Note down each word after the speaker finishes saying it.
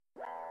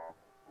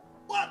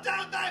And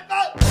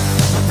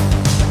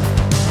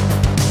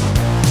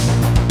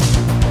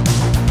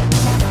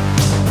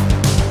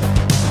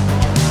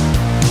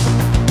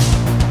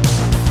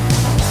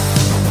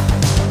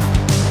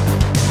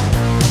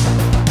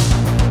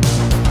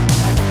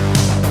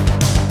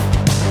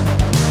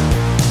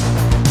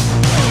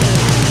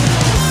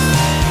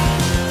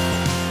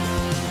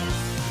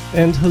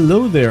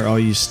hello there, all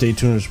you Stay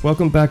Tuners.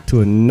 Welcome back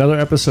to another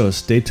episode of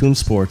Stay Tuned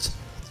Sports.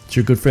 It's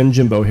your good friend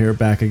Jimbo here,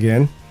 back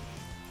again.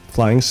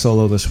 Flying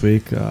solo this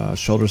week.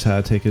 Shoulders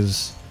had to take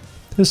his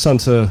son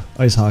to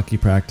ice hockey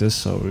practice,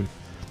 so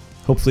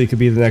hopefully he could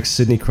be the next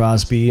Sidney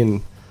Crosby.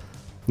 And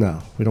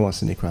no, we don't want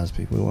Sidney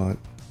Crosby. We want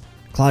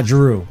Claude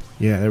Giroux.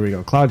 Yeah, there we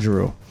go, Claude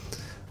Giroux.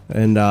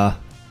 And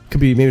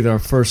could be maybe our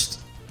first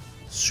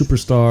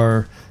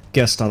superstar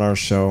guest on our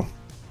show.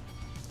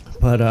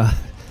 But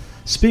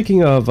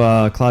speaking of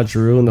Claude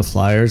Giroux and the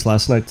Flyers,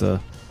 last night the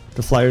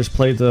Flyers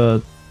played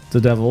the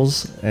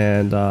Devils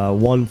and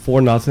won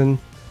 4-0.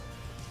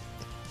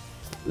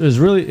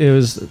 It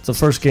was the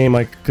first game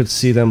I could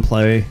see them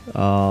play.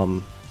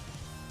 I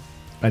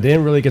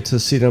didn't really get to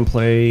see them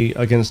play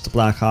against the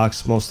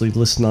Blackhawks, mostly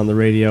listen on the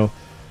radio.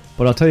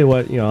 But I'll tell you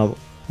what,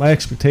 my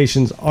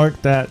expectations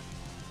aren't that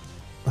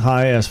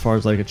high as far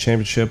as like a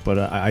championship, but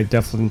I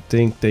definitely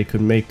think they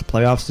could make the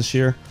playoffs this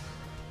year.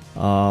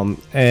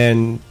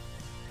 And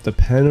the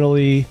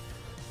penalty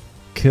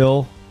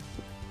kill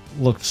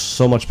looked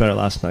so much better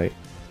last night,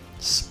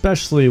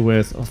 especially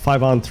with a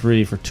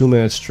 5-on-3 for 2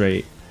 minutes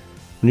straight.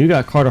 When you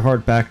got Carter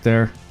Hart back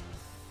there,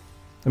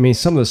 I mean,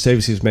 some of the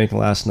saves he was making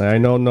last night, I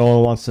know no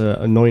one wants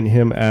to anoint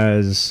him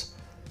as,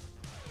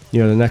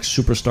 the next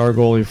superstar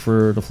goalie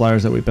for the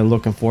Flyers that we've been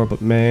looking for,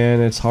 but man,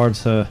 it's hard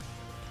to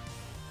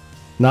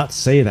not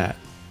say that,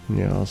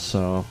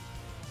 so.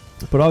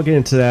 But I'll get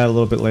into that a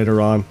little bit later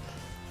on.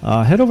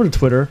 Head over to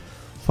Twitter,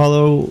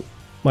 follow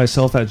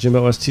myself at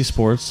Jimbo ST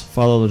Sports.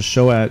 Follow the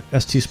show at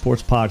ST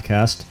Sports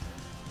Podcast.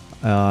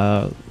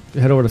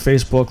 Head over to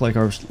Facebook, like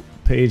our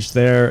page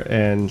there,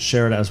 and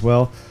share it as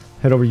well.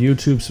 Head over to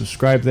YouTube,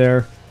 subscribe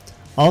there.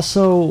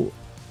 Also,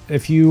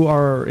 if you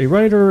are a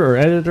writer or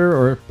editor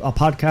or a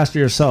podcaster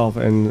yourself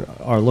and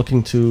are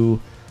looking to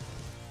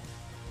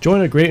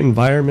join a great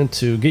environment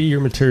to get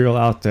your material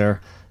out there,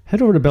 head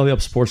over to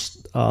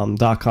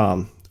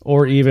bellyupsports.com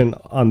or even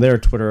on their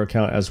Twitter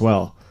account as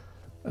well.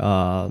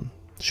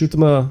 Shoot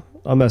them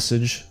a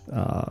message,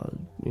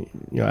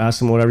 ask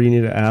them whatever you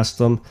need to ask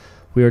them.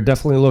 We are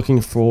definitely looking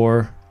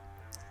for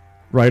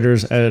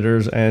writers,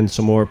 editors, and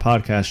some more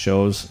podcast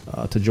shows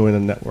to join the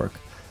network.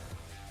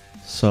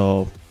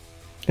 So,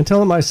 and tell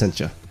them I sent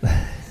you.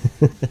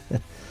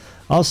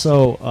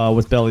 Also,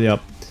 with Belly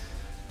Up,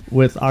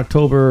 with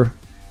October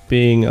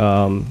being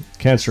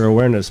Cancer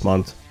Awareness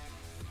Month,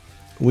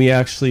 we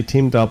actually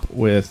teamed up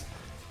with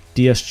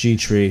DSG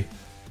Tree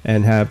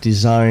and have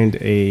designed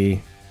a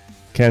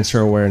cancer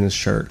awareness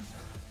shirt.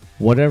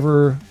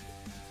 Whatever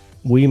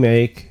we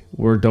make,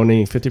 we're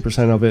donating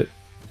 50% of it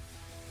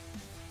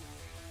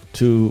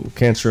to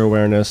cancer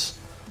awareness.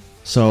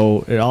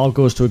 So it all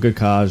goes to a good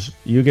cause.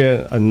 You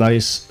get a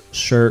nice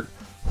shirt,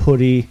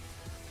 hoodie.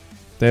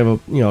 They have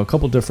a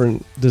couple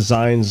different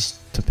designs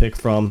to pick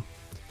from.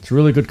 It's a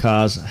really good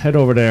cause. Head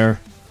over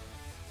there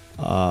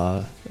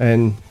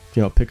and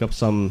pick up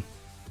some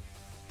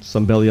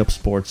Belly Up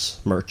Sports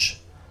merch.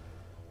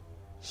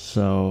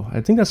 So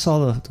I think that's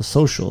all the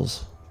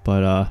socials.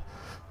 But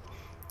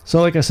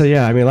so like I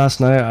said,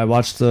 last night I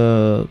watched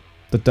the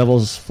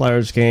Devils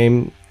Flyers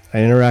game. I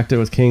interacted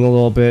with King a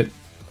little bit,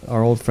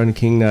 our old friend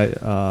King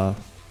that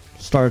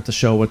started the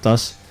show with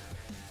us.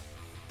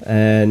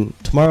 And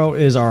tomorrow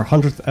is our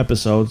 100th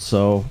episode,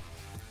 so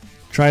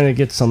trying to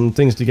get some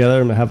things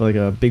together and have like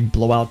a big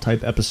blowout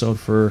type episode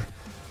for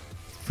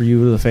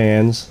you, the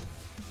fans.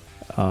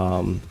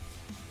 And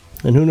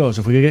who knows,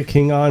 if we could get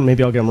King on,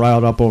 maybe I'll get him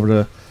riled up over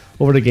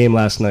the game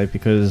last night,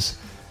 because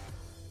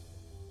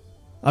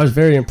I was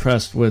very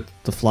impressed with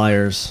the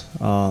Flyers.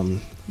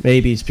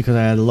 Maybe it's because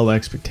I had low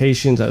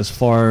expectations as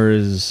far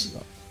as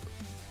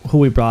who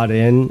we brought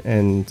in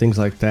and things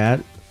like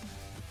that.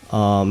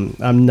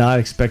 I'm not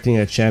expecting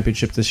a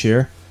championship this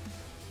year.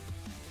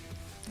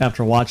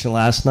 After watching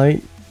last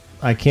night,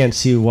 I can't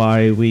see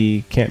why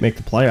we can't make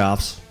the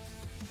playoffs.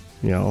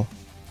 The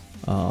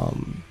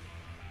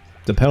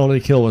penalty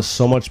kill was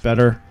so much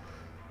better.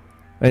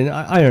 And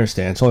I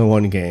understand, it's only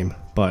one game,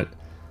 but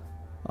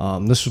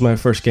this was my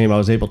first game I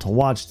was able to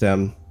watch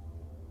them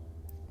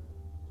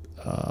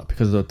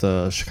because of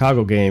the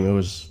Chicago game. It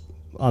was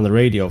on the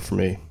radio for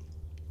me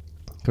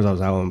because I was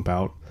out and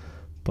about.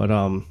 But,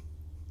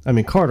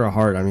 Carter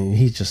Hart,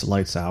 he just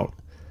lights out.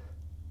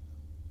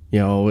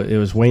 It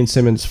was Wayne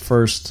Simmons'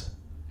 first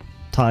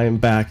time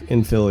back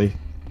in Philly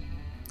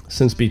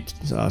since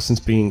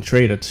being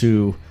traded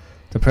to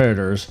the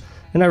Predators.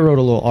 And I wrote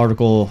a little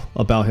article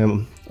about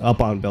him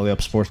up on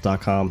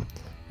bellyupsports.com.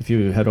 If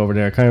you head over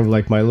there, kind of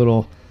like my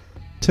little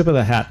tip of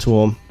the hat to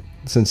him,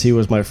 since he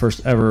was my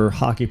first ever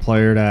hockey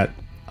player that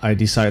I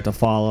decided to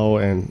follow,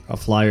 and a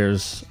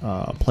Flyers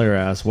player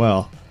as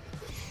well.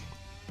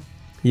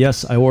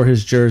 Yes, I wore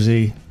his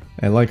jersey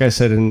And like I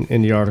said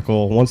in the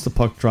article, once the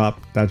puck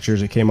dropped, that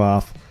jersey came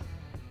off.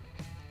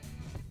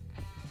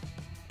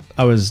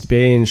 I was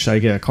debating, should I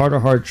get a Carter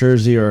Hart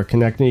jersey or a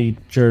Konechny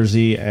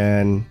jersey,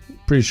 and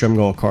pretty sure I'm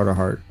going Carter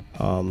Hart.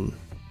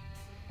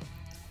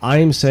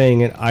 I'm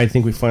saying it. I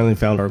think we finally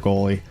found our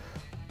goalie.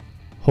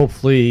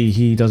 Hopefully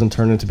he doesn't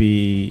turn into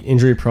be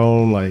injury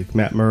prone like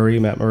Matt Murray.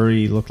 Matt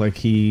Murray looked like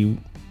he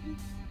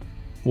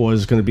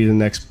was going to be the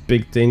next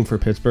big thing for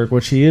Pittsburgh,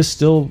 which he is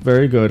still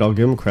very good. I'll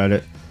give him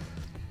credit.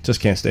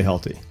 Just can't stay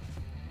healthy.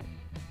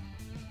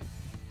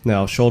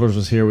 Now, if Shoulders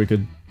was here, we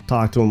could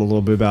talk to him a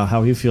little bit about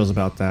how he feels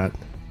about that.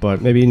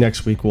 But maybe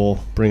next week we'll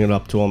bring it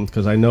up to him,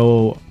 because I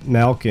know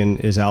Malkin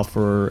is out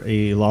for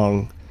a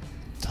long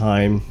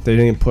time. They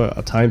didn't put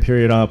a time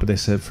period on it, but they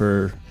said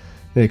for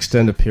an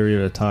extended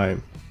period of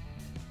time.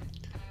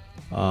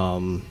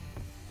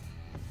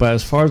 But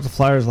as far as the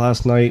Flyers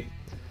last night,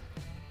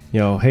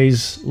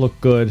 Hayes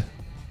looked good.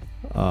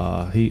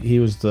 He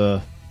was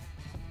the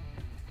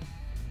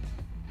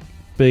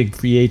big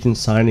free agent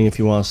signing, if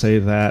you want to say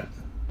that,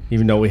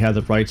 even though we had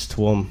the rights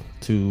to him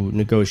to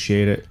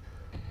negotiate it.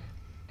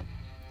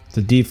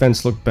 The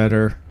defense looked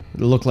better.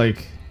 It looked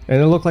like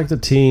the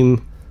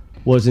team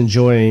was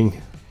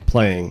enjoying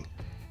playing.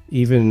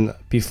 Even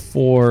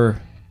before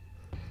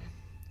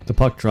the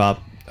puck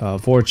drop,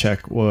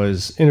 Voracek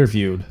was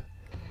interviewed,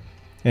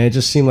 and it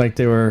just seemed like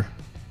they were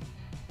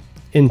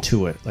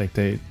into it. Like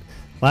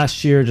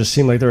last year just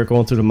seemed like they were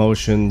going through the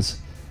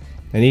motions,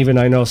 and even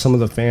I know some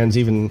of the fans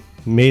even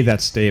made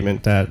that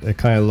statement that it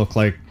kind of looked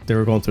like they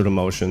were going through the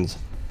motions.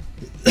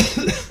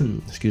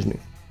 Excuse me.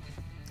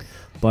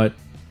 But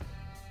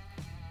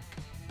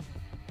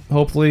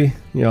hopefully,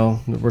 we're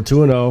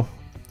 2-0.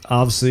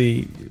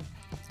 Obviously,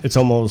 it's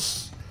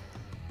almost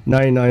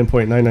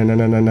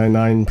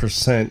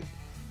 99.99999%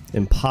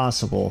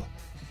 impossible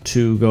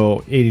to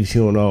go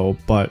 82-0,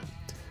 but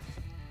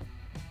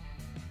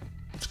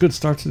it's a good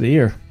start to the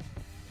year.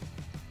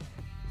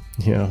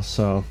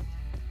 So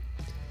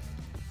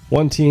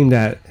one team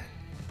that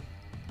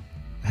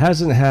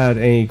hasn't had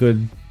any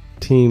good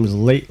teams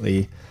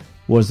lately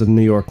was the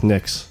New York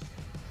Knicks.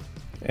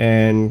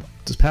 And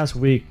this past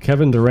week,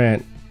 Kevin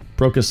Durant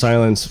broke his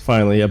silence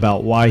finally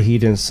about why he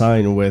didn't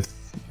sign with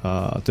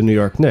the New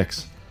York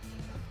Knicks.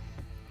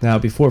 Now,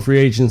 before free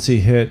agency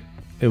hit,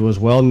 it was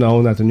well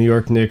known that the New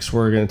York Knicks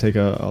were going to take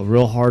a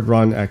real hard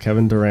run at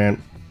Kevin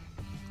Durant,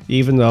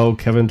 even though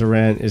Kevin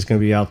Durant is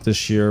going to be out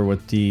this year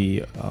with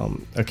the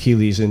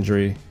Achilles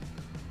injury.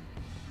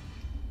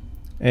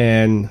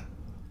 And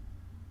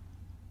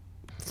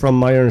from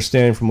my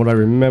understanding, from what I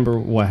remember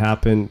what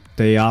happened,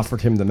 they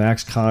offered him the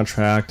max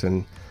contract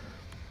and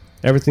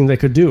everything they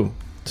could do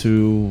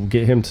to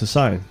get him to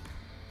sign.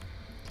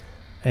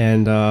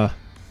 And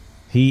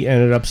he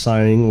ended up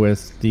signing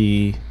with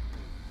the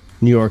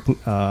New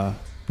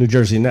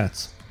Jersey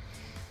Nets.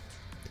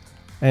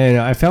 And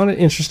I found it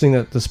interesting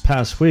that this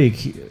past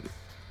week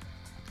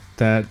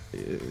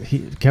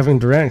Kevin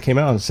Durant came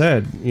out and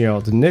said,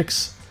 the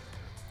Knicks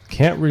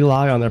can't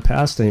rely on their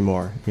past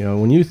anymore.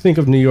 When you think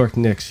of New York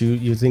Knicks,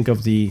 you think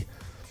of the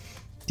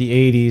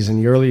 80s and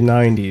the early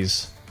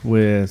 90s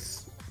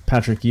with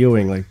Patrick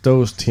Ewing, like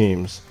those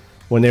teams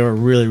when they were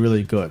really,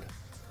 really good.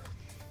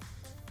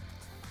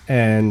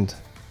 And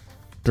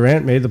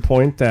Durant made the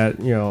point that,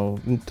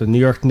 the New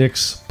York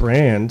Knicks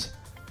brand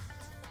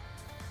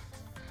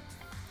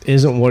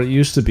isn't what it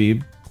used to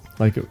be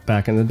like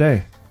back in the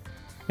day.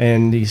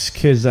 And these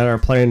kids that are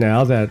playing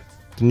now that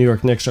the New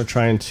York Knicks are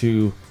trying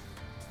to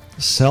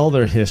sell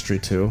their history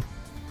to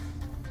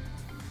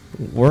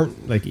weren't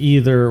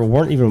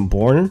even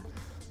born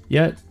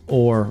yet,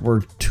 or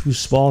were too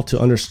small to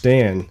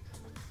understand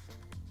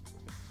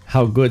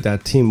how good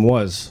that team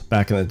was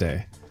back in the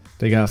day.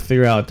 They got to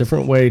figure out a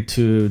different way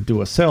to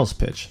do a sales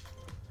pitch.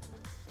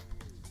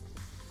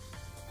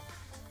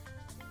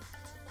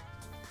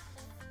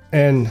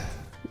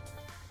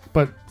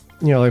 But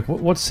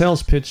what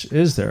sales pitch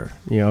is there?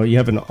 You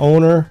have an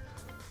owner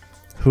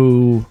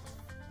who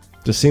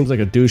just seems like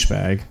a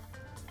douchebag.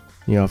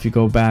 If you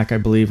go back, I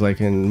believe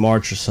like in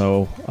March or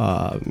so,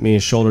 me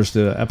and Shoulders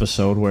did an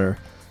episode where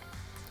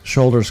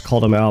Shoulders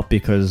called him out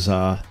because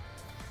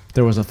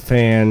there was a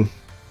fan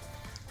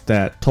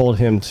that told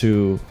him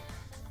to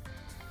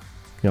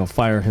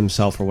fire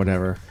himself or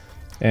whatever,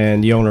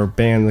 and the owner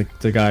banned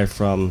the guy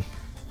from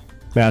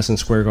Madison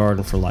Square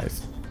Garden for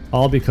life,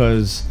 all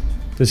because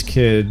this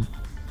kid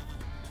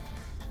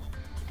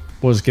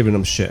was giving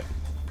him shit.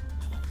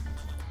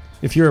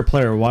 If you're a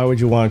player, why would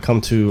you want to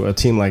come to a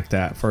team like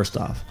that, first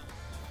off?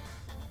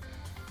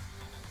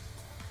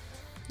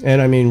 And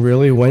I mean,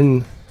 really,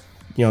 when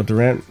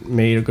Durant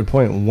made a good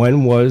point,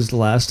 when was the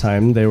last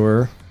time they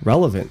were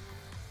relevant?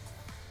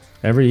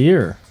 Every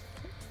year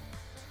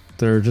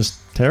they're just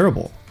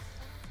terrible.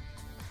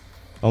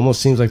 Almost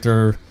seems like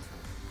they're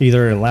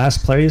either in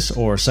last place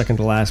or second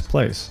to last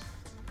place.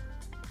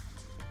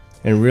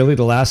 And really,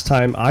 the last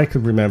time I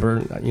could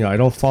remember, I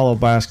don't follow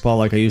basketball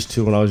like I used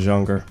to when I was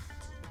younger,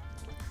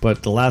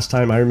 but the last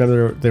time I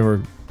remember they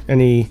were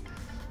any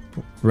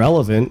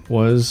relevant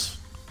was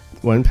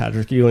when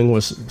Patrick Ewing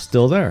was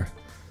still there.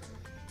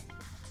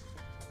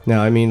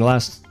 Now, I mean,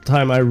 last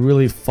time I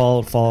really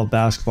followed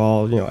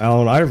basketball,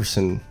 Allen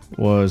Iverson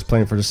was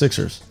playing for the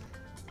Sixers.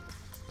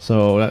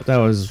 So that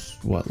was,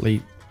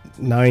 late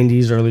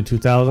 90s, early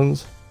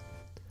 2000s?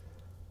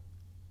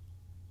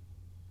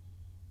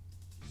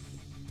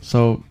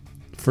 So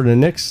for the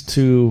Knicks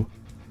to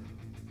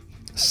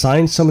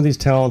sign some of these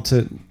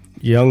talented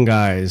young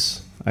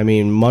guys, I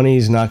mean,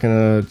 money's not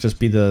going to just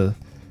be the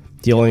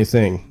only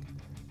thing.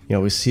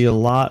 We see a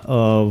lot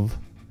of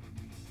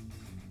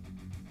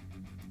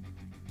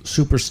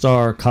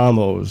superstar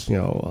combos,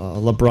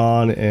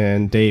 LeBron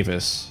and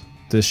Davis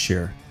this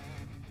year.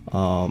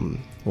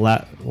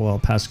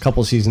 Past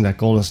couple seasons at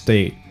Golden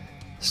State,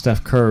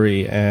 Steph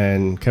Curry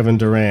and Kevin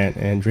Durant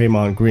and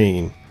Draymond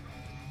Green.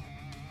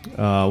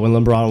 When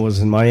LeBron was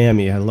in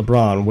Miami, you had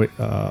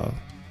LeBron,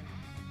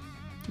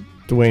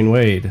 Dwayne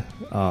Wade,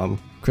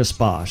 Chris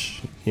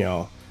Bosh.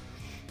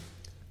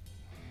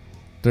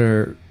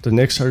 The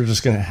Knicks are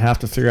just going to have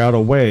to figure out a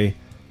way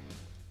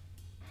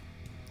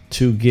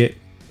to get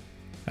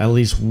at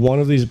least one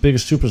of these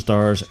biggest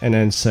superstars and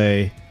then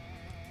say,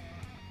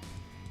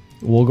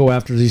 we'll go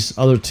after these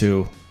other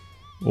two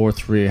or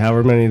three,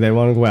 however many they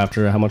want to go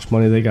after, how much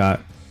money they got,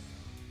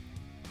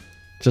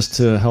 just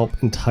to help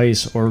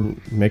entice or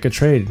make a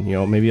trade.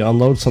 Maybe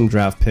unload some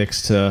draft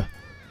picks to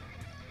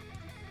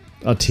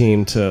a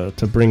team to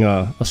bring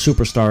a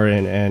superstar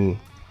in and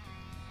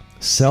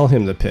sell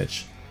him the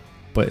pitch.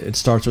 But it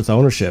starts with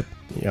ownership,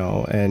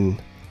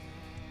 and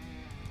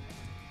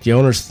the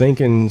owner's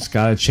thinking's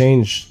got to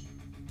change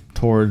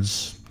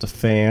towards the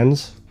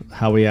fans,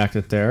 how we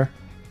acted there,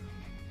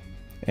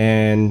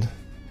 and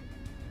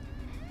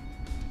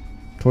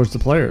towards the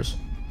players.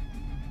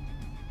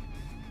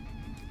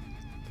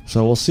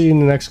 So we'll see in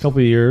the next couple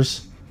of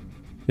years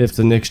if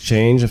the Knicks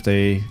change, if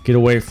they get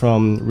away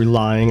from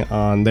relying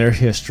on their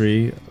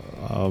history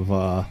of,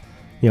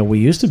 we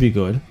used to be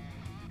good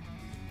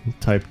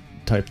type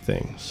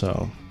thing.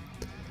 So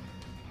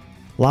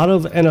a lot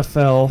of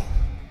NFL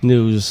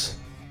news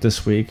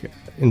this week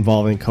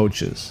involving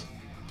coaches.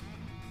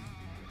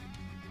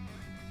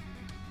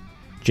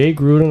 Jay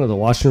Gruden of the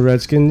Washington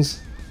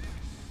Redskins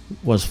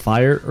was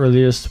fired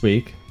earlier this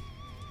week,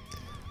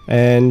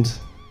 and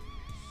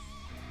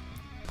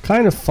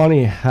kind of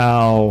funny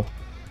how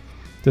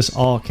this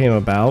all came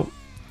about,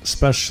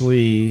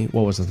 especially,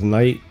 the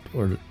night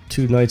or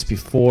 2 nights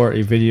before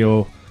a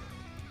video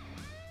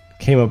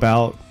came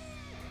about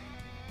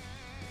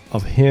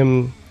of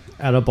him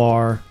at a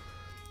bar.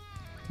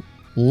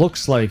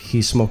 Looks like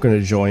he's smoking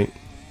a joint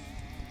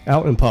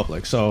out in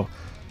public. So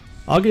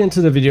I'll get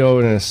into the video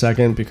in a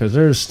second because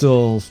there's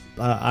still,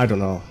 I don't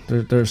know,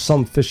 there's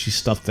some fishy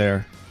stuff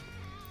there.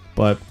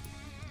 But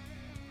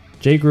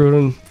Jay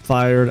Gruden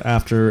fired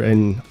after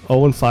an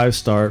 0-5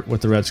 start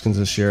with the Redskins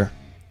this year.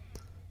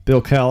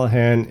 Bill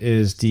Callahan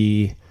is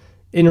the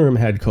interim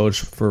head coach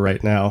for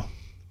right now.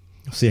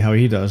 We'll see how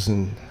he does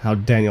and how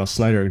Daniel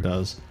Snyder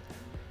does.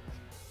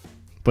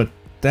 But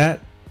that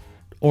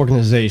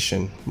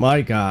organization,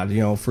 my God,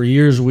 for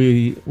years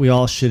we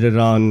all shitted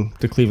on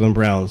the Cleveland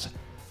Browns.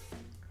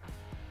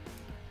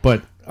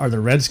 But are the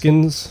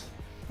Redskins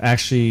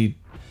actually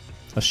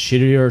a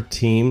shittier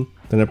team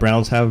than the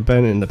Browns have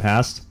been in the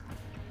past?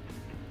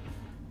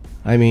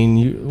 I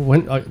mean,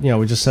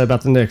 we just said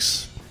about the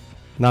Knicks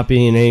not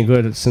being any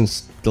good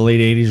since the late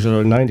 80s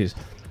or 90s.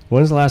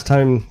 When's the last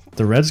time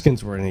the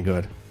Redskins were any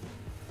good?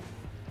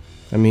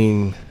 I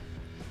mean,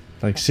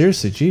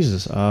 seriously,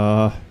 Jesus.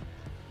 I'm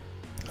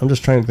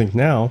just trying to think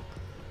now.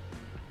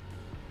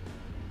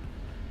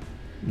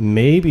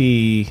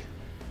 Maybe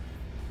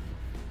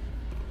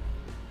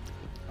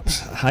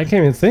I can't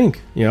even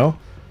think,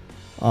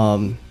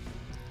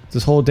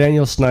 this whole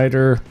Daniel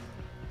Snyder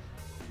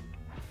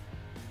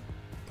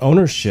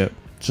ownership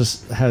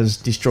just has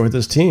destroyed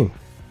this team.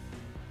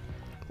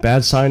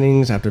 Bad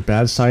signings after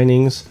bad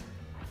signings,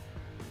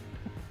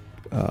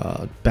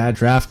 bad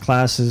draft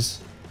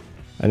classes,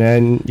 and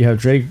then you have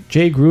Jay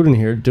Gruden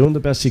here doing the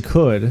best he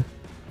could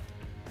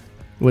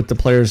with the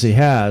players he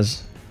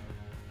has.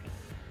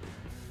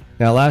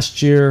 Now,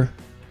 last year,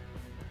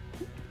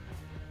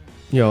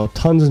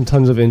 tons and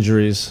tons of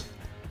injuries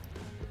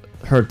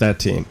hurt that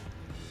team.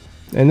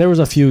 And there was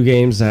a few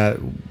games that,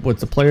 with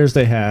the players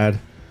they had,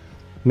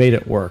 made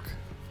it work.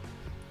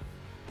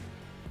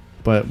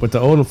 But with the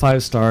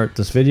 0-5 start,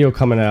 this video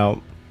coming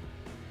out,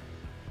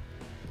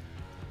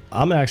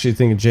 I'm actually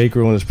thinking Jay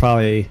Gruden is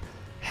probably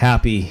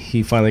happy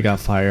he finally got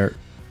fired.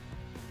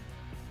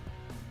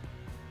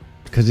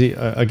 Because he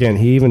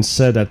even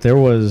said that there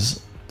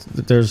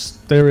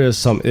is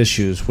some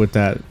issues with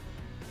that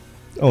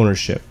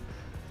ownership.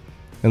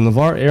 And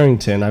LeVar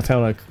Arrington, I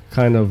found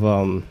kind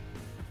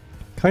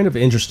of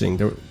interesting.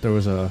 There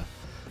was a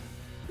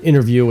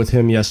interview with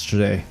him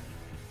yesterday.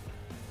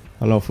 I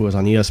don't know if it was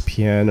on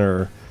ESPN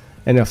or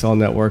NFL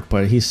Network,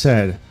 but he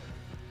said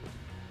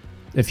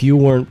if you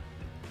weren't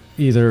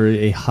either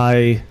a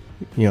high,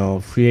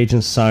 free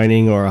agent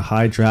signing or a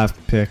high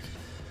draft pick,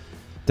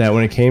 that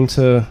when it came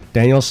to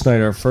Daniel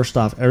Snyder, first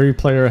off, every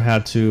player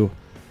had to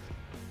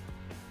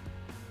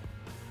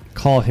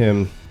call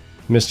him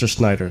Mr.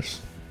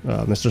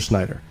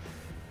 Snyder.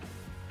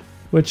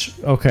 Which,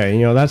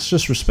 okay, that's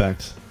just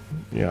respect.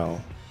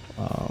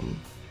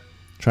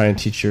 Try and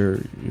teach your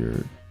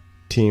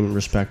team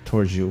respect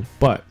towards you.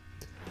 But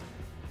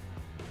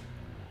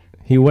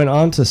he went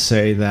on to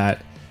say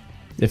that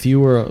if you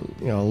were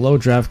a low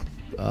draft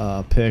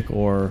pick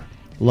or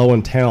low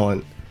in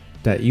talent,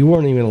 that you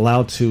weren't even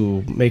allowed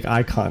to make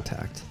eye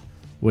contact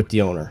with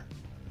the owner.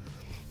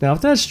 Now,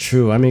 if that's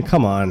true, I mean,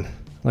 come on.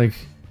 Like,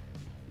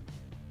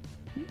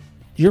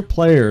 your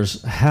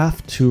players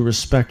have to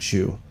respect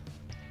you,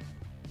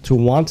 to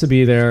want to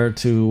be there,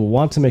 to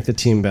want to make the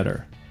team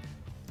better.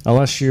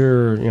 Unless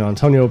you're,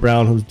 Antonio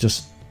Brown, who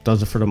just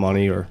does it for the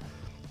money, or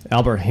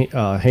Albert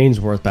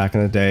Hainsworth back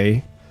in the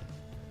day.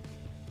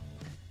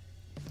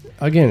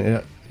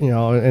 Again,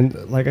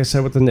 and like I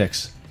said with the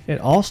Knicks, it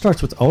all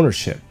starts with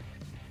ownership.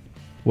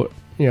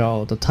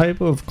 The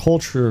type of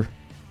culture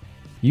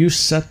you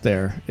set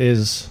there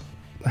is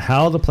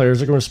how the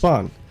players are going to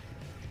respond.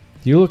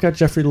 You look at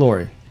Jeffrey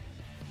Lurie.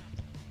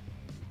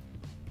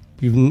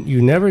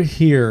 You never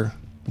hear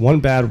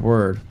one bad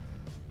word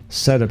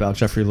said about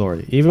Jeffrey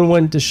Lurie. Even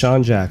when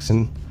Deshaun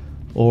Jackson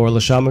or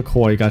LaShawn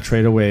McCoy got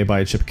traded away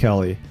by Chip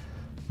Kelly,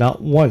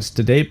 not once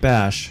did they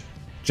bash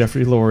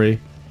Jeffrey Lurie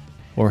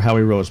or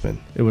Howie Roseman.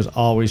 It was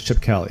always Chip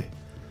Kelly.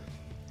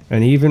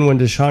 And even when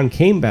Deshaun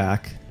came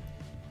back,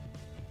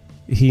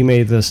 he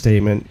made the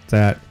statement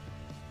that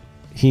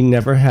he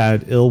never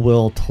had ill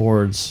will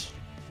towards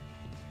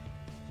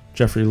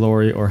Jeffrey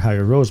Lurie or Howie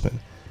Roseman,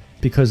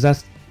 because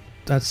that's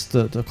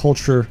the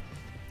culture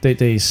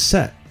they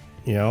set,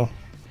 Now,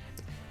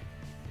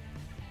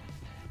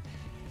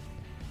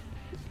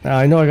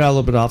 I know I got a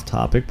little bit off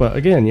topic, but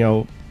again,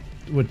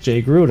 with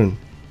Jay Gruden,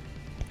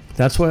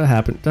 that's what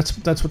happened.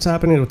 That's what's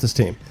happening with this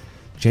team.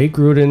 Jay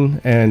Gruden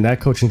and that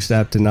coaching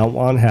staff did not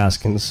want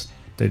Haskins.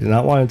 They did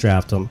not want to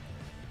draft him.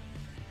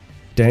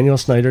 Daniel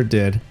Snyder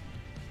did.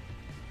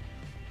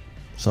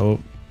 So,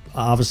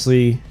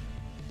 obviously,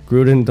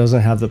 Gruden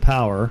doesn't have the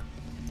power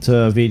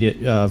to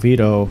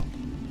veto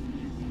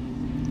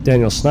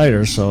Daniel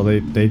Snyder, so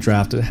they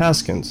drafted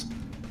Haskins.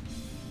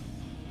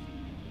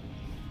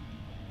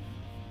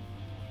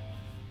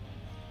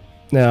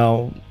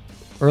 Now,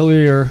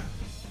 earlier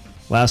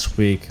last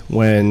week,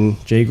 when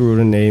Jay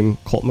Gruden named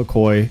Colt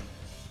McCoy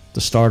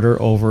the starter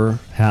over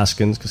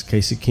Haskins because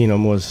Casey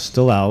Keenum was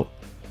still out,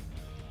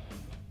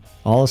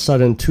 all of a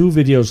sudden 2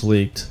 videos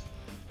leaked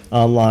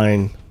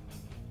online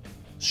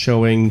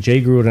showing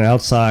Jay Gruden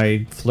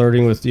outside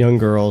flirting with young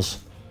girls,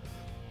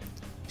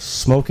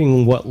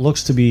 smoking what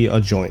looks to be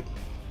a joint.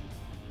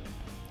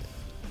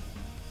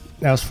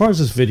 Now, as far as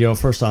this video,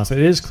 first off, it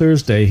is clear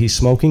as day he's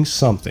smoking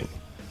something.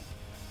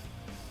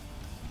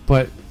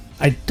 But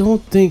I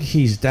don't think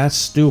he's that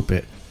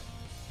stupid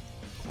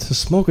to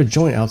smoke a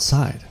joint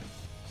outside,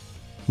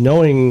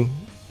 knowing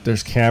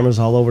there's cameras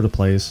all over the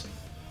place,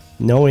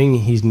 knowing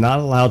he's not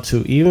allowed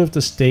to, even if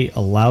the state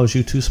allows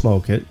you to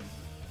smoke it.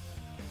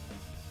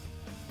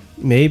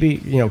 Maybe,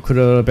 could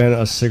have been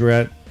a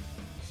cigarette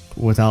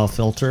without a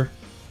filter.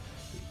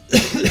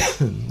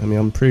 I mean,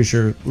 I'm pretty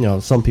sure,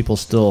 some people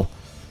still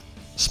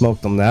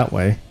smoke them that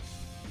way.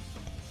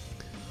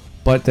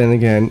 But then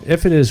again,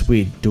 if it is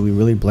weed, do we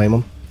really blame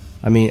him?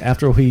 I mean,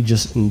 after he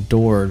just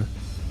endured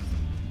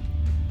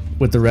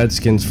with the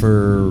Redskins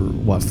for,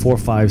 4 or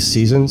 5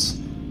 seasons?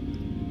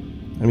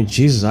 I mean,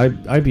 Jesus,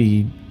 I'd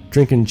be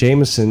drinking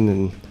Jameson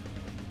and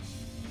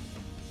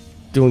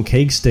doing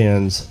cake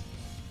stands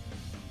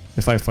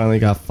if I finally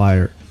got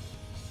fired.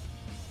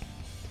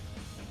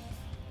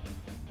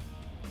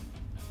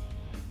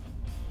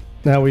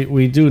 Now,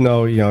 we do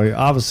know,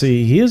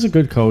 obviously he is a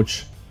good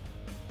coach.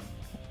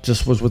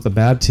 Just was with a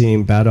bad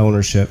team, bad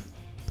ownership.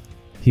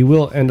 He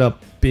will end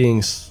up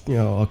being,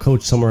 a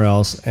coach somewhere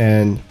else.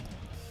 And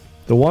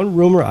the one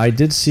rumor I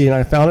did see, and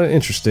I found it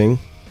interesting,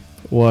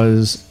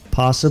 was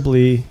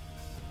possibly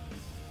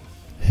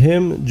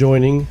him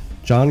joining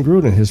John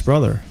Gruden, his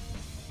brother,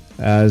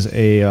 as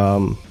a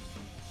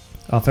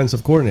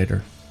offensive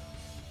coordinator.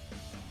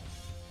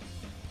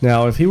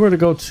 Now, if he were to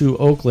go to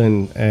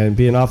Oakland and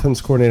be an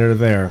offense coordinator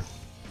there,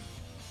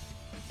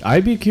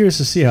 I'd be curious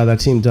to see how that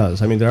team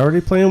does. I mean, they're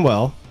already playing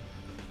well.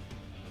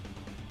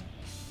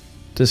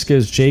 This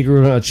gives Jay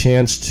Gruden a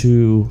chance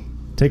to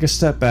take a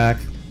step back,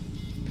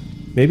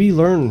 maybe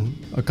learn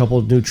a couple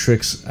of new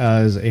tricks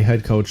as a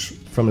head coach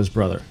from his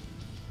brother.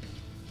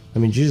 I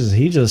mean, Jesus,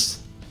 he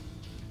just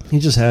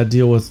had to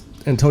deal with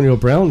Antonio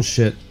Brown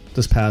shit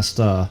this past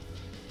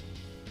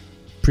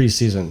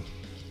preseason.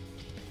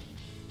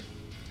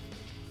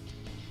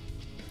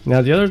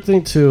 Now, the other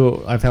thing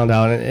too I found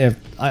out, and if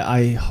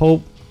I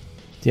hope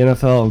the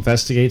NFL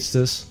investigates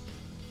this,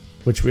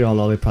 which we all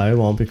know they probably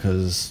won't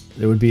because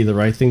it would be the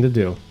right thing to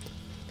do.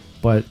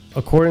 But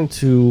according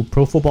to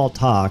Pro Football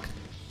Talk,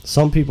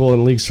 some people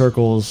in league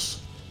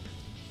circles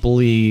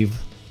believe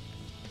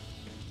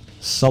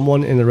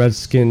someone in the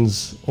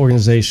Redskins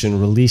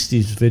organization released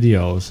these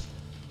videos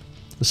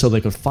so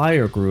they could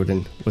fire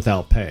Gruden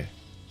without pay.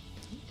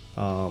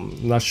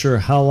 I'm not sure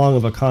how long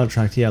of a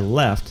contract he had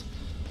left,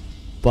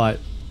 but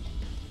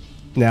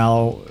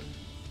now,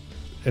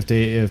 if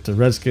the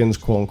Redskins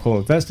quote unquote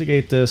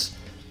investigate this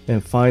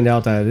and find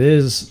out that it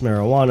is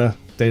marijuana,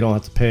 they don't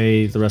have to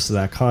pay the rest of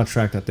that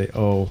contract that they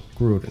owe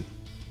Gruden.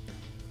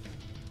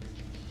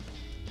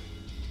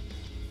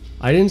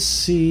 I didn't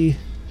see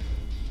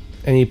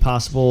any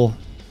possible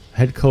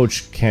head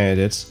coach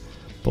candidates,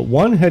 but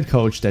one head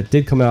coach that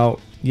did come out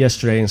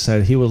yesterday and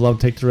said he would love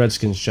to take the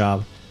Redskins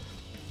job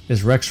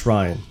is Rex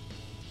Ryan.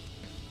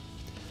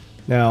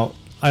 Now,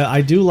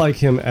 I do like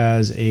him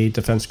as a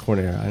defense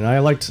coordinator, and I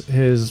liked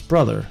his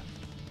brother,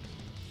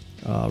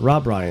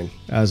 Rob Ryan,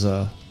 as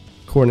a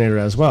coordinator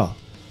as well.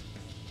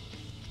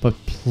 But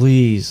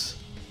please,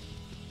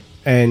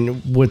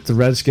 and with the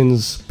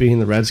Redskins being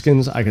the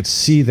Redskins, I could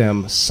see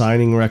them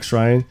signing Rex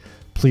Ryan.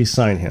 Please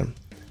sign him.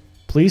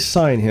 Please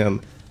sign him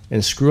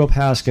and screw up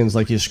Haskins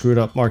like you screwed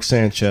up Mark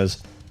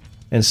Sanchez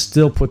and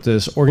still put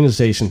this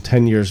organization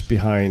 10 years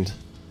behind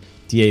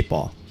the 8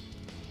 ball.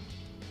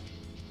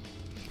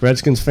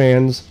 Redskins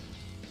fans,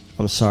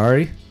 I'm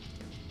sorry.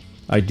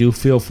 I do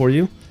feel for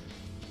you.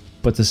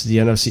 But this is the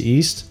NFC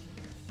East.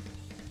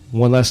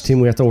 One less team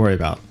we have to worry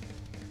about.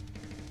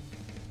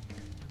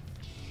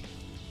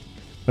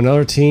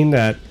 Another team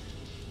that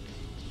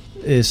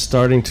is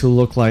starting to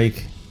look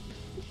like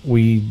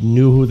we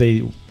knew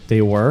who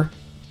they were,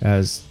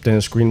 as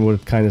Dennis Green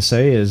would kind of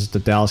say, is the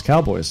Dallas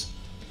Cowboys.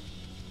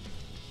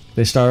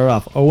 They started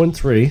off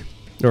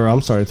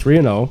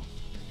 3-0.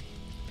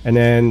 And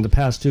then the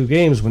past 2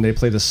 games, when they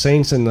played the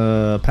Saints and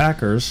the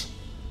Packers,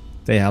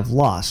 they have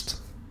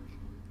lost.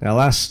 Now,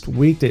 last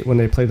week when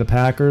they played the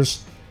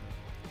Packers,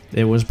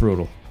 it was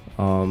brutal.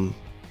 I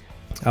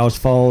was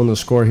following the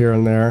score here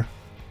and there,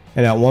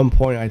 and at one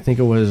point, I think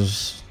it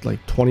was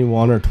like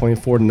 21 or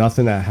 24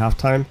 nothing at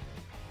halftime.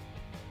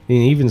 And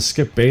even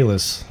Skip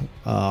Bayless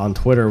on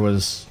Twitter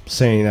was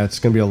saying that it's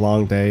going to be a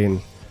long day, and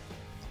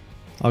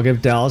I'll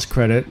give Dallas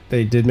credit.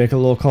 They did make a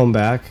little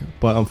comeback,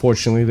 but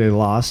unfortunately, they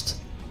lost.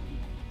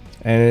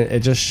 And it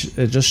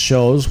just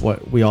shows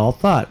what we all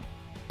thought.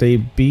 They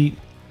beat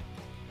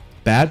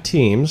bad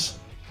teams,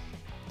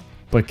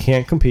 but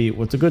can't compete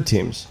with the good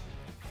teams.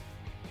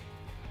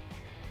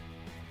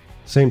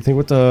 Same thing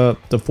with the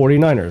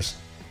 49ers.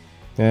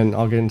 And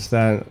I'll get into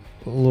that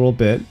a little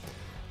bit.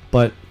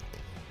 But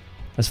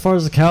as far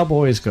as the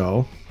Cowboys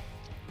go,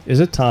 is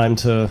it time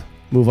to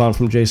move on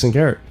from Jason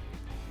Garrett?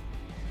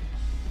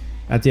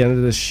 At the end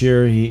of this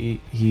year,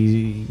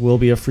 he will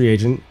be a free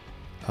agent.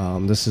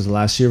 This is the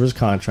last year of his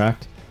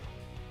contract.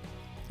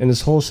 And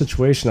this whole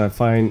situation I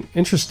find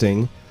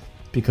interesting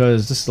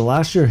because this is the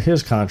last year of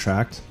his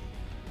contract.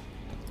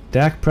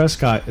 Dak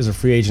Prescott is a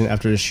free agent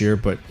after this year,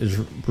 but it's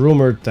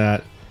rumored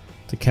that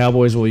the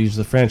Cowboys will use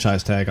the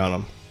franchise tag on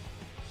him.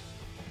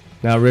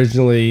 Now,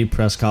 originally,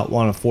 Prescott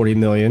wanted $40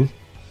 million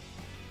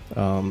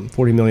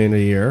a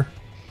year,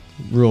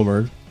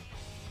 rumored.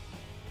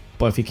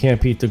 But if he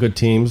can't beat the good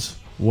teams,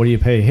 what do you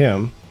pay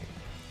him?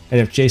 And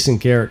if Jason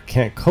Garrett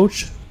can't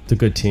coach the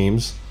good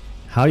teams,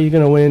 how are you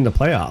going to win the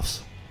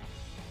playoffs?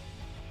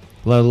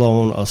 Let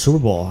alone a Super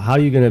Bowl. How are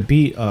you going to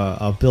beat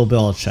a Bill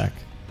Belichick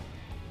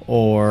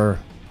or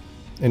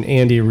an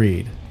Andy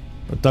Reid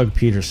or Doug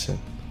Peterson?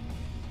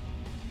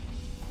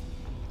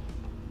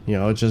 You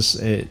know,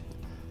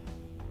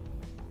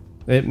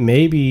 it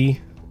may be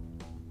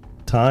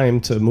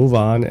time to move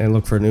on and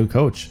look for a new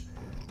coach.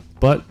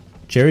 But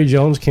Jerry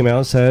Jones came out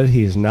and said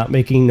he's not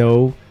making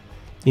no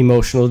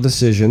emotional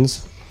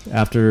decisions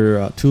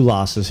after 2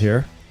 losses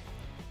here.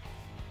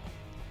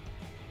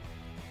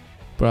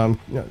 But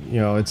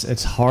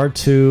it's hard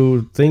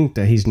to think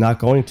that he's not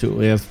going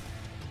to if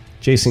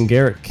Jason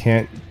Garrett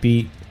can't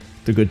beat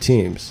the good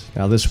teams.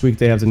 Now this week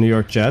they have the New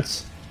York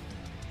Jets.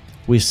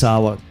 We saw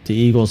what the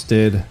Eagles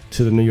did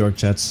to the New York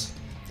Jets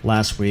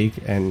last week,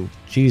 and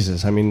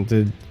Jesus, I mean,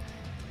 did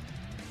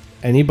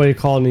anybody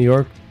call New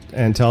York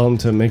and tell them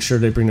to make sure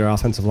they bring their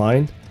offensive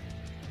line?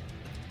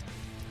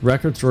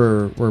 Records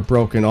were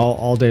broken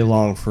all day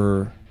long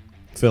for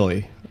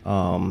Philly.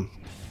 10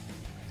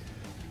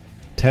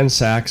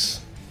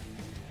 sacks,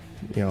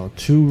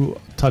 2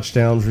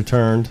 touchdowns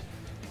returned.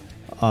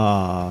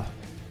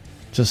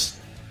 Just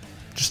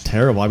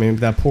terrible. I mean,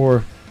 that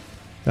poor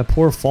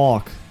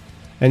Falk,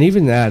 and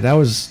even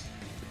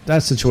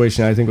that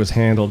situation I think was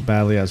handled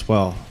badly as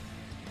well.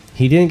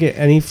 He didn't get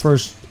any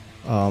first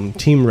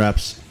team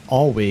reps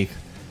all week.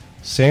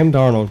 Sam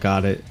Darnold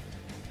got it,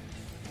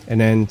 and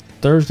then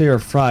Thursday or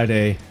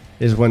Friday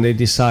is when they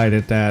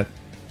decided that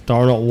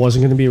Darnold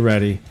wasn't going to be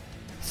ready.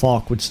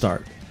 Falk would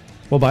start.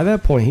 Well, by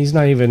that point, he's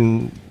not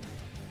even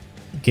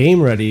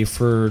game ready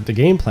for the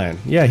game plan.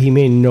 Yeah, he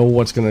may know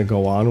what's going to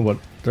go on, what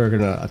they're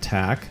going to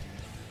attack.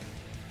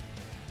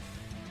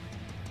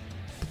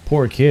 The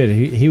poor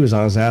kid, he was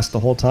on his ass the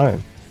whole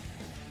time.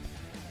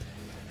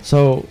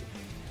 So,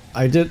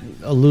 I did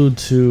allude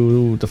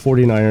to the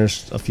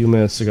 49ers a few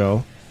minutes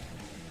ago.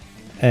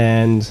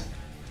 And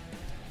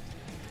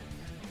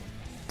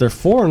they're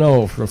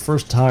 4-0 for the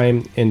first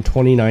time in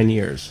 29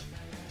 years.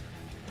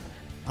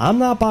 I'm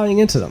not buying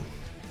into them.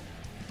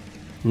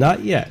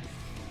 Not yet.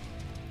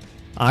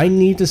 I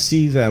need to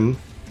see them,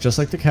 just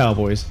like the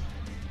Cowboys,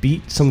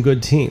 beat some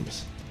good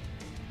teams.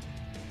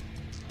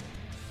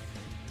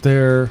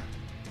 Their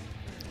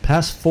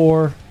past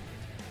three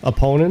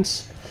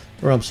opponents,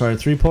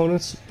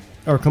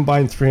 are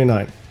combined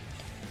 3-9.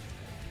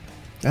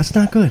 That's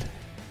not good.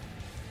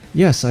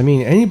 Yes, I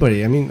mean,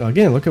 anybody. I mean,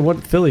 again, look at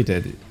what Philly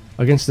did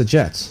against the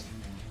Jets.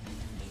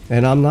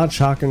 And I'm not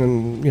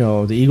chalking,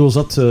 the Eagles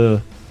up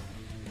to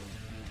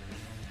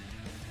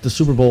the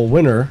Super Bowl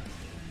winner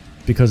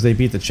because they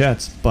beat the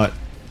Jets, but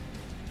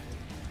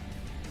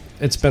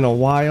it's been a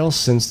while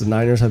since the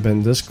Niners have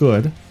been this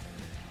good.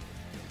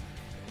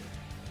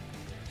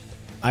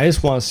 I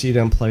just want to see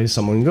them play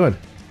someone good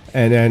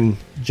and then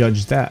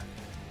judge that.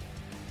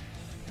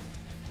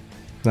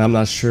 Now, I'm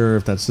not sure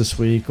if that's this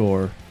week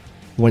or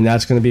when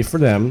that's going to be for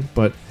them,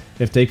 but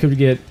if they could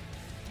get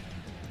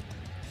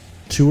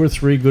 2 or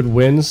 3 good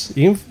wins,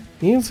 even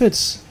if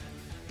it's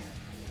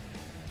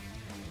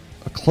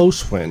a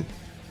close win,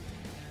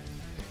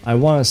 I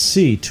want to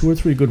see 2 or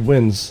 3 good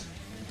wins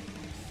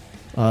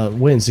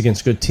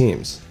against good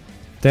teams.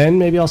 Then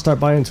maybe I'll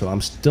start buying into it.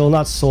 I'm still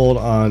not sold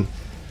on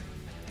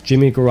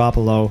Jimmy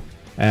Garoppolo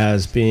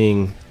as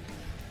being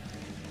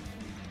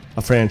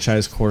a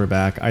franchise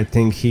quarterback. I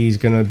think he's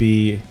gonna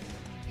be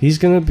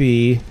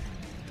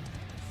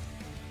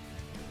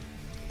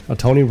a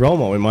Tony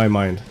Romo in my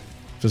mind,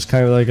 just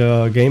kind of like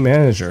a game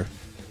manager.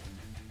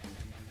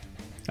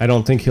 I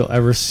don't think he'll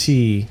ever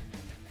see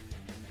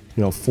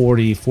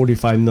 40,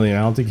 45 million.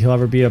 I don't think he'll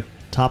ever be a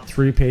top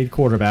 3 paid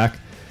quarterback,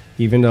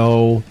 even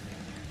though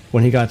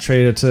when he got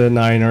traded to the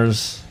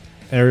Niners,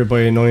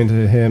 everybody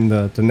anointed him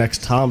the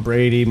next Tom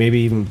Brady, maybe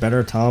even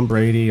better Tom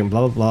Brady, and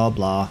blah, blah, blah,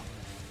 blah.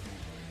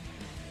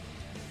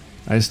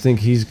 I just think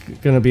he's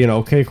going to be an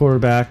okay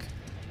quarterback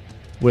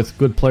with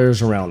good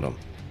players around him.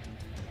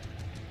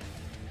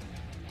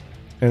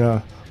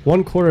 And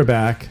one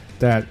quarterback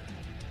that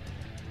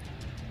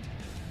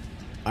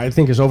I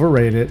think is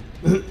overrated,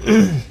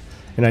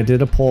 and I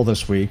did a poll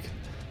this week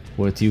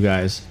with you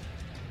guys,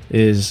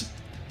 is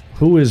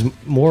who is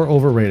more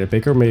overrated,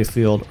 Baker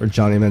Mayfield or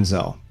Johnny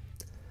Manziel?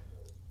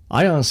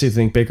 I honestly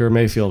think Baker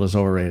Mayfield is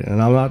overrated,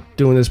 and I'm not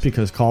doing this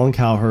because Colin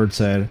Cowherd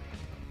said,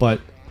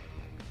 but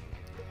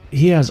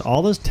he has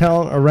all this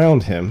talent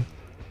around him,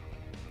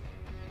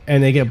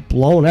 and they get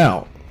blown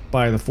out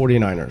by the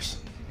 49ers.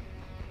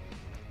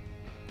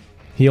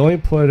 He only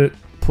put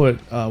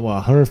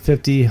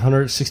 150,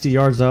 160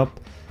 yards up,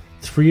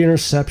 3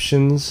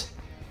 interceptions.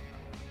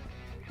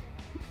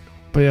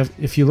 But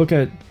if you look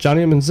at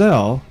Johnny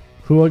Manziel,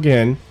 who,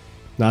 again,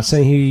 not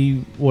saying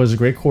he was a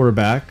great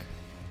quarterback,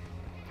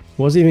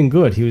 wasn't even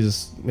good. He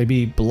was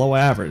maybe below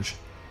average.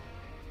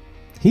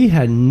 He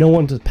had no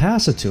one to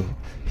pass it to.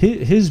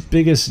 His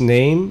biggest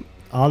name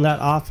on that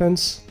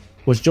offense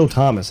was Joe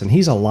Thomas, and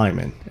he's a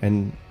lineman.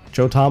 And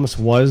Joe Thomas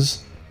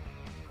was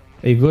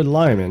a good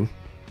lineman,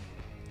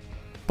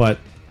 but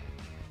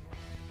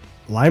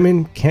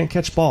linemen can't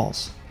catch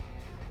balls.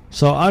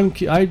 So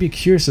I'd be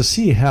curious to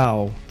see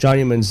how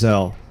Johnny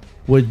Manziel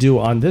would do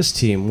on this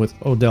team with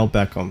Odell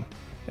Beckham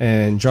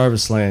and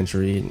Jarvis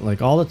Landry,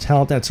 like all the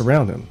talent that's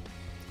around him.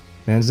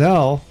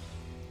 Manziel,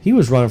 he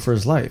was running for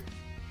his life.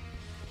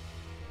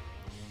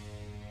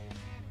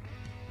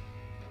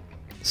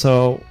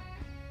 So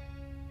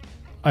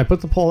I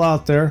put the poll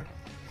out there,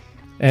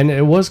 and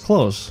it was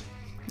close.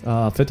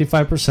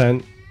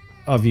 55%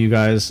 of you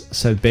guys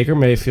said Baker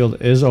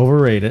Mayfield is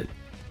overrated.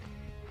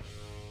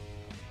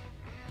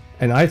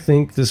 And I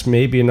think this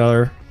may be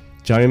another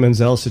Johnny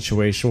Manziel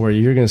situation where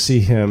you're going to see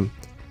him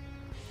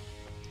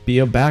be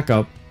a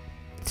backup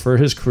for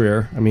his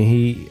career. I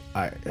mean,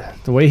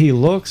 the way he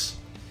looks,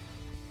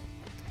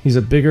 he's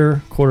a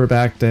bigger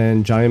quarterback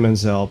than Johnny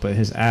Manziel, but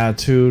his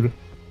attitude,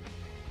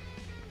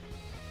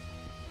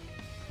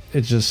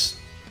 it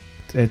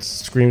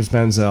screams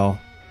Manziel.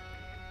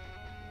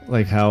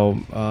 Like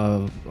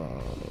how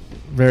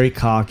very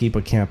cocky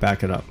but can't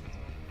back it up.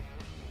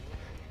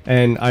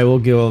 And I will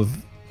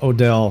give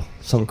Odell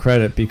some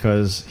credit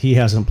because he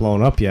hasn't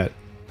blown up yet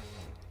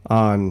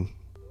on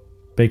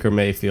Baker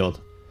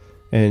Mayfield.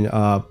 And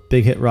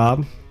Big Hit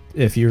Rob,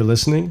 if you're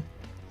listening,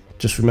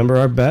 just remember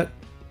our bet.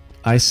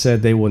 I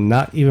said they will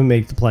not even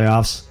make the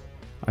playoffs.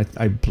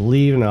 I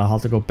believe, and I'll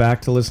have to go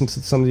back to listen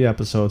to some of the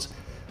episodes,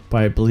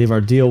 but I believe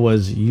our deal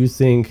was you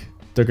think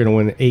they're going to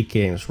win 8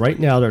 games. Right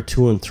now they're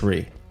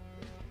 2-3.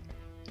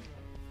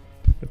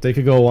 If they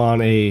could go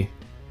on a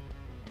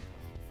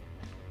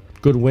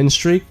good win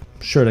streak,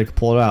 sure, they could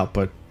pull it out,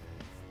 but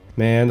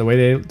man, the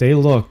way they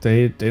look,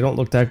 they don't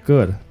look that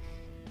good.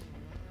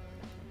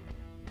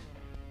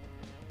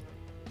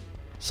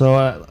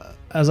 So,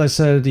 as I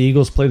said, the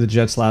Eagles played the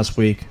Jets last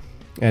week,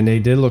 and they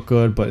did look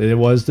good, but it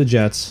was the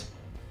Jets.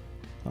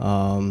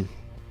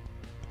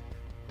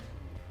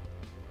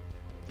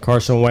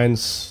 Carson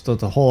Wentz,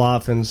 the whole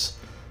offense,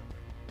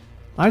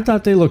 I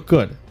thought they looked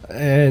good.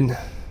 And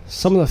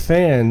some of the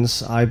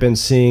fans I've been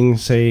seeing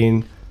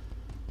saying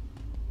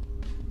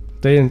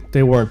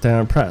they weren't that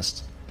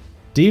impressed.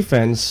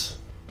 Defense,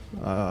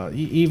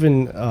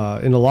 even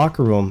in the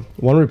locker room,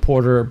 one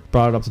reporter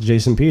brought it up to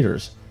Jason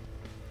Peters.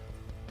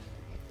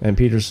 And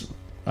Peters,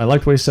 I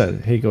liked what he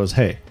said. He goes,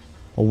 hey,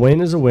 a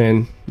win is a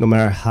win no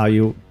matter how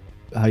you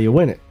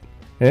win it.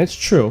 And it's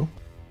true.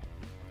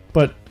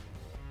 But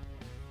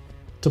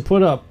to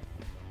put up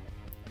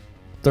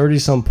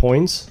 30-some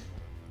points,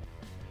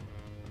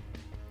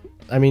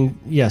 I mean,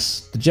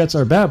 yes, the Jets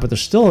are bad, but they're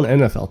still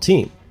an NFL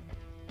team.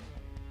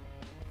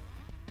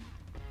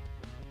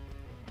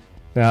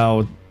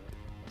 Now,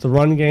 the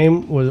run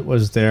game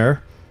was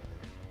there.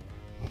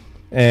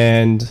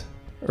 And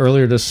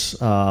earlier this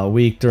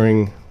week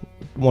during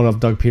one of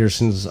Doug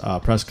Peterson's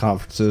press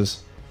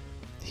conferences,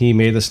 he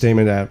made the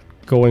statement that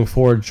going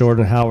forward,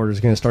 Jordan Howard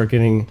is going to start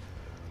getting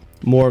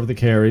more of the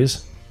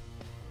carries,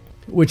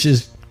 which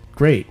is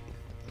great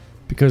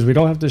because we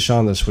don't have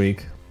Deshaun this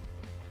week.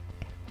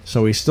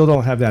 So we still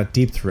don't have that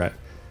deep threat.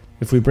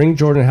 If we bring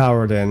Jordan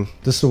Howard in,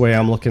 this is the way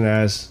I'm looking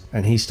at it,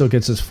 and he still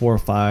gets his 4,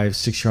 5,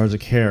 6 yards of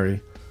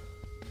carry,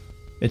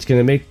 it's going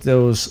to make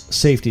those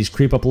safeties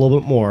creep up a little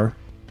bit more,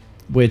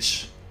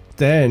 which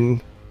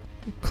then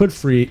could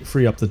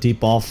free up the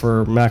deep ball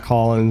for Mac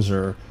Hollins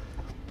or,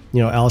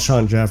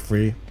 Alshon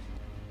Jeffrey.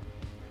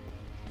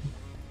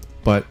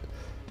 But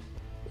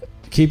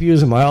keep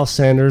using Miles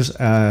Sanders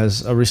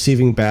as a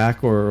receiving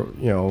back, or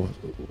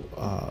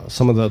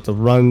some of the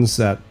runs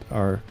that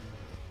are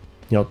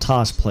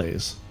toss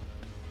plays,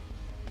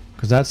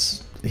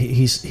 because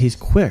he's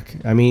quick.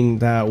 I mean,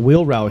 that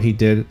wheel route he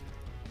did,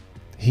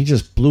 he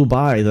just blew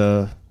by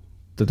the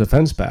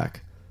defense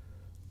back.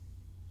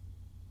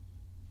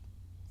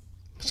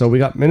 So we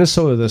got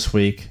Minnesota this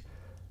week,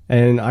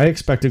 and I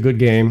expect a good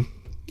game.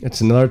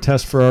 It's another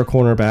test for our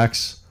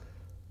cornerbacks.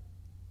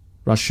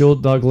 Rasul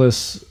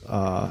Douglas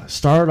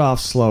started off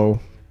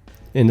slow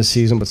in the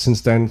season, but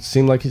since then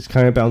seemed like he's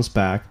kind of bounced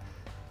back.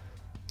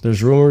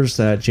 There's rumors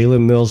that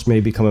Jalen Mills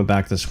may be coming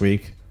back this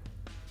week.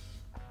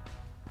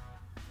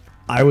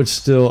 I would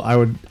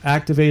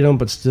activate him,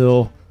 but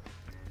still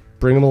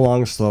bring him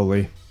along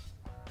slowly.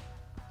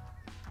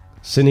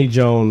 Sidney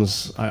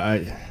Jones,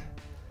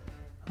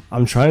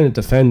 I'm trying to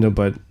defend him,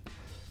 but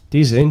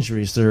these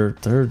injuries,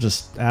 they're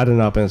just adding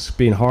up, and it's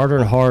being harder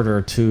and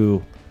harder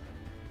to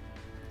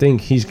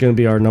think he's going to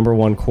be our number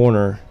one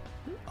corner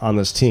on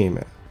this team.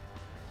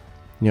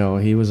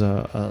 He was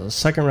a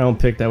second round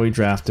pick that we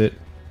drafted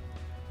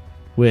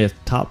with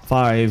top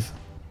 5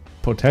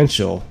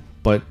 potential,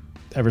 but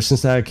ever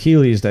since that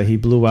Achilles that he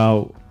blew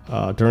out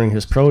during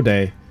his pro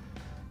day,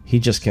 he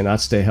just cannot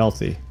stay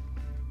healthy.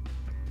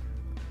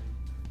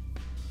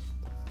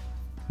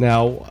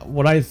 Now,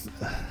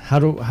 how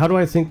do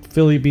I think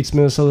Philly beats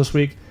Minnesota this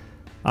week?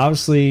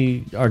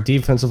 Obviously, our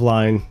defensive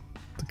line,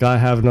 got to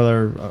have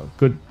another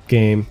good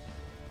game.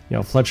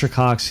 Fletcher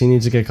Cox, he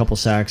needs to get a couple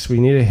sacks. We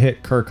need to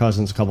hit Kirk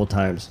Cousins a couple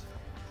times.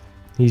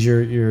 He's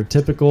your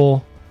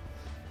typical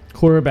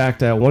quarterback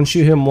that once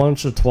you hit him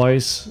once or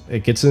twice,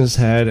 it gets in his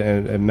head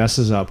and it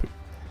messes up.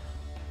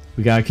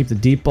 We got to keep the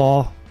deep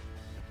ball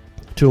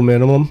to a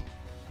minimum.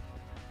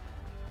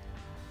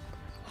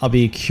 I'll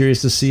be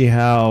curious to see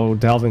how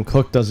Dalvin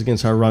Cook does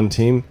against our run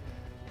team.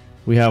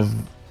 We have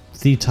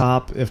the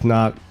top, if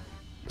not,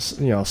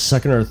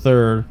 second or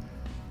third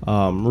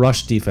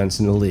rush defense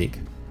in the league.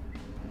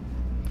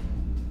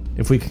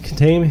 If we can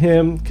contain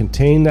him,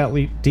 contain that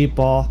deep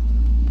ball,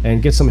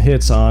 and get some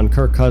hits on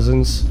Kirk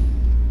Cousins,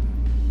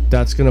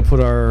 that's going to put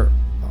our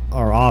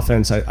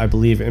offense, I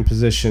believe, in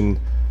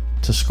position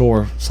to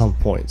score some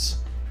points.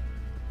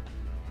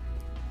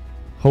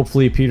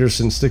 Hopefully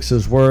Peterson sticks to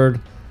his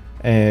word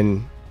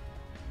and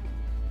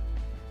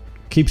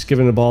keeps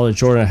giving the ball to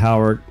Jordan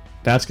Howard.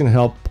 That's going to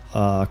help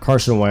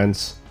Carson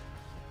Wentz.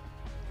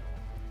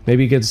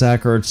 Maybe get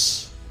Zach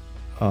Ertz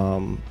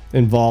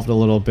involved a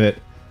little bit.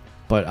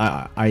 But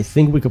I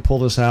think we could pull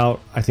this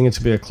out. I think it's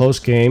going to be a close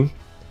game.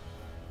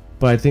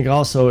 But I think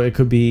also it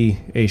could be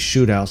a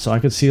shootout. So I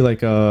could see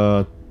like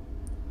a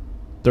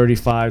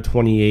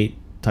 35-28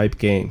 type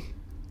game.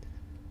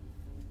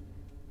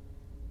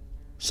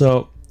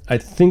 So I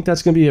think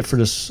that's going to be it for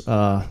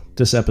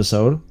this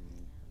episode.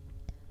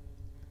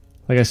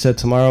 Like I said,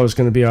 tomorrow is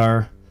going to be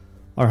our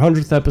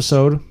 100th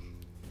episode.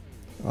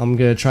 I'm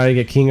going to try to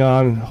get King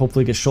on,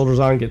 hopefully get Shoulders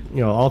on, get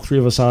all three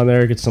of us on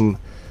there, get some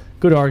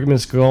good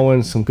arguments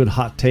going, some good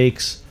hot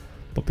takes.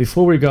 But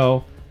before we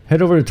go,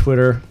 head over to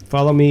Twitter,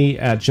 follow me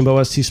at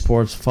Jimbo ST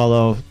Sports,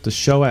 follow the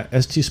show at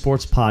ST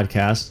Sports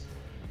Podcast.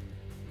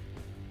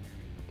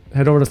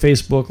 Head over to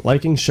Facebook,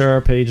 like and share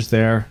our page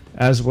there,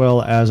 as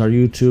well as our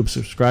YouTube,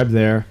 subscribe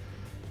there.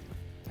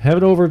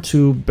 Head over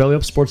to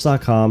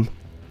bellyupsports.com.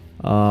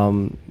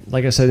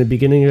 Like I said in the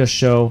beginning of the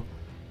show,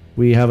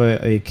 we have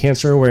a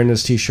cancer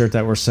awareness t-shirt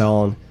that we're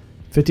selling.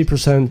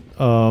 50%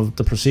 of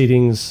the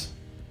proceedings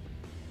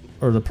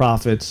or the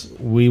profits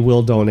we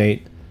will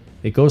donate.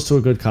 It goes to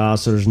a good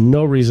cause, so there's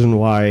no reason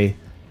why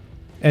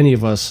any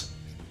of us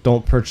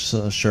don't purchase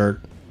a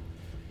shirt.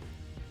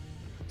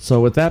 So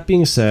with that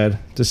being said,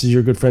 this is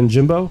your good friend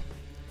Jimbo,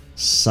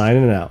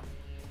 signing out.